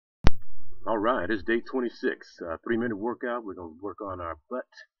All right, it's day 26. 3-minute workout. We're going to work on our butt,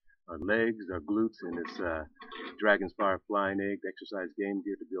 our legs, our glutes, and this Dragon's Fire Flying Egg exercise game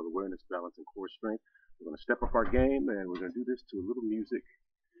gear to build awareness, balance, and core strength. We're going to step up our game, and we're going to do this to a little music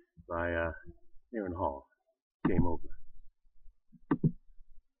by Aaron Hall. Game over.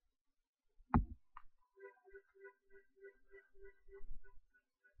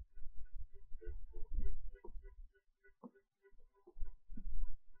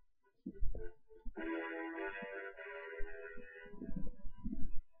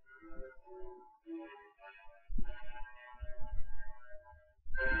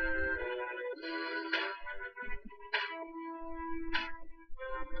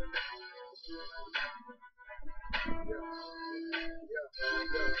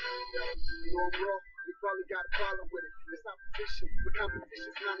 You probably got a problem with it. It's opposition, but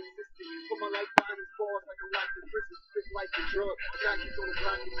competition's non-existent. Put my life behind these bars like I'm locked in prison. Spit like a drug, Yankees on the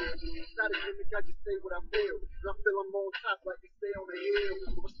block of me. It's not a gimmick, I just say what I feel. And I feel I'm on top like they stay on the hill.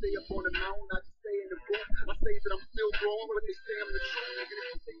 Or stay up on the mountain, I just stay in the booth. I say that I'm still growing, but they say I'm the truth. And if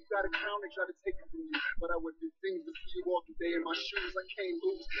you say you got a crown, they try to take it from you. But I would do things to see you walking day in my shoes. I can't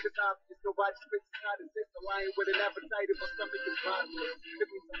lose. It's obvious nobody spits inside of this. A lion with an appetite if my stomach is bottomless. It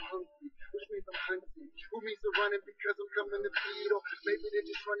means I'm hungry, which means I'm hunting. Who means they're running because I'm coming to feed? Or maybe they're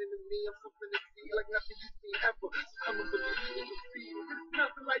just running to me. I'm something to see like nothing you've seen ever. So come and believe in the feed.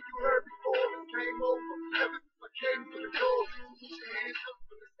 Nothing like you heard before. It came over. Ever since I came to the door. So put your hands up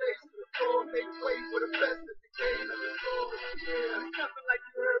from the stage to the floor. Make way for the best at the game of the story. Yeah, nothing like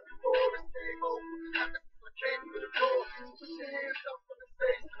you heard before. It came over. Ever since I came to the door. So put your hands up from the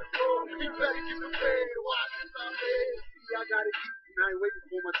stage to the floor. You better get prepared to watch this out there. See, I gotta eat. I ain't waiting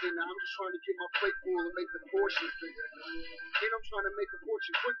for my dinner. I'm just trying to get my plate full and make the portions bigger. And I'm trying to make a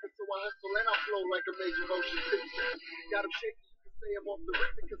fortune quicker, so I hustle and I flow like a major motion picture. Got them shaking, you can say I'm off the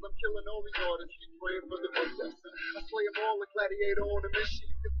rip because I'm killing all these artists. Keep praying for the success. I slay them all, a gladiator on a mission.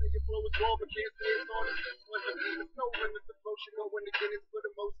 You can say your flow is raw, but can't say it's on a this one. There's no limit to motion, no one again is for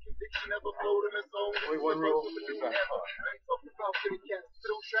the most conviction ever flowed in a song. This is the birth of a new era. I ain't talking about city cats,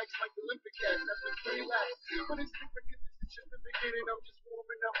 sit on tracks like Olympic cats. That's been pretty last, but it's stupid because it's just the beginning. I'm just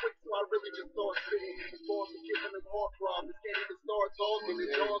warming up, wait till I really just start spitting. These bars are giving them heart problems. Can't even start talking. The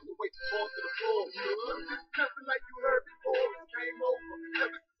jaws will wait to fall to the floor. Nothing like you heard before. It came over.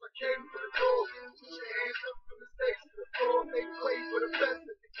 Ever since I came to the door. Put your hands up from the stage to the floor. Make way for the best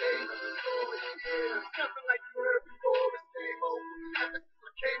at the game of the story. Yeah, nothing like you heard before. It came over. Ever since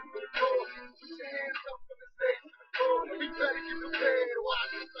I came to the door. Put your hands up from the stage to the floor. You better get prepared to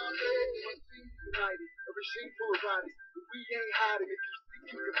watch this out there. My team's united. A regime full of riders. We ain't hiding. If you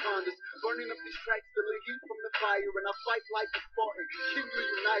seek, you can find us. Burning up these tracks, feeling heat from the fire. And I fight like a Spartan. Keep me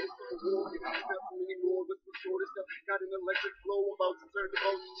united from the warrior. Nothing anymore with the sort of stuff. Got an electric flow, I'm about to turn the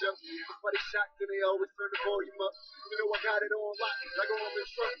voltage up. That's why they shocked and they always turn the volume up. You know I got it on lock, like I'm in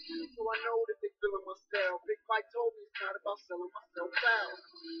trust. So I know that they feeling my style. Big Mike told me it's not about selling myself out.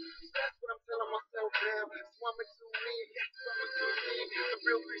 So that's what I'm telling myself now. So I'ma tune in, yes, I'ma tune in. The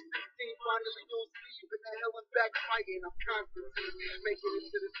real 316 finally you'll see. But the hell is back fighting, I'm Constantine. Making it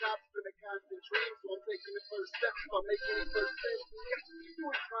to the top's been a constant dream. So I'm taking the first step by making it first step. Yes, you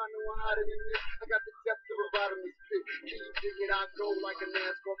ain't trying to know hotter than this. I got the depth of a bottomless pit. Can you dig it? I go like a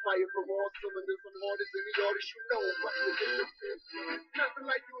NASCAR fire from all cylinders. I'm hard as any artist you know. But nothing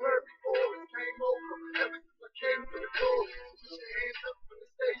like you heard before. It came over. Ever since I came to the door. Put your hands up from the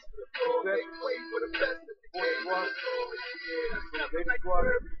stage to the floor. Make way for the best at the game of the story. Yeah, nothing like you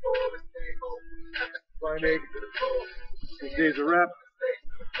heard before. It came over. Flying Egg. This day's a wrap.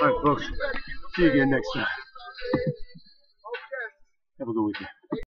 All right, folks. See you again next time. Have a good weekend.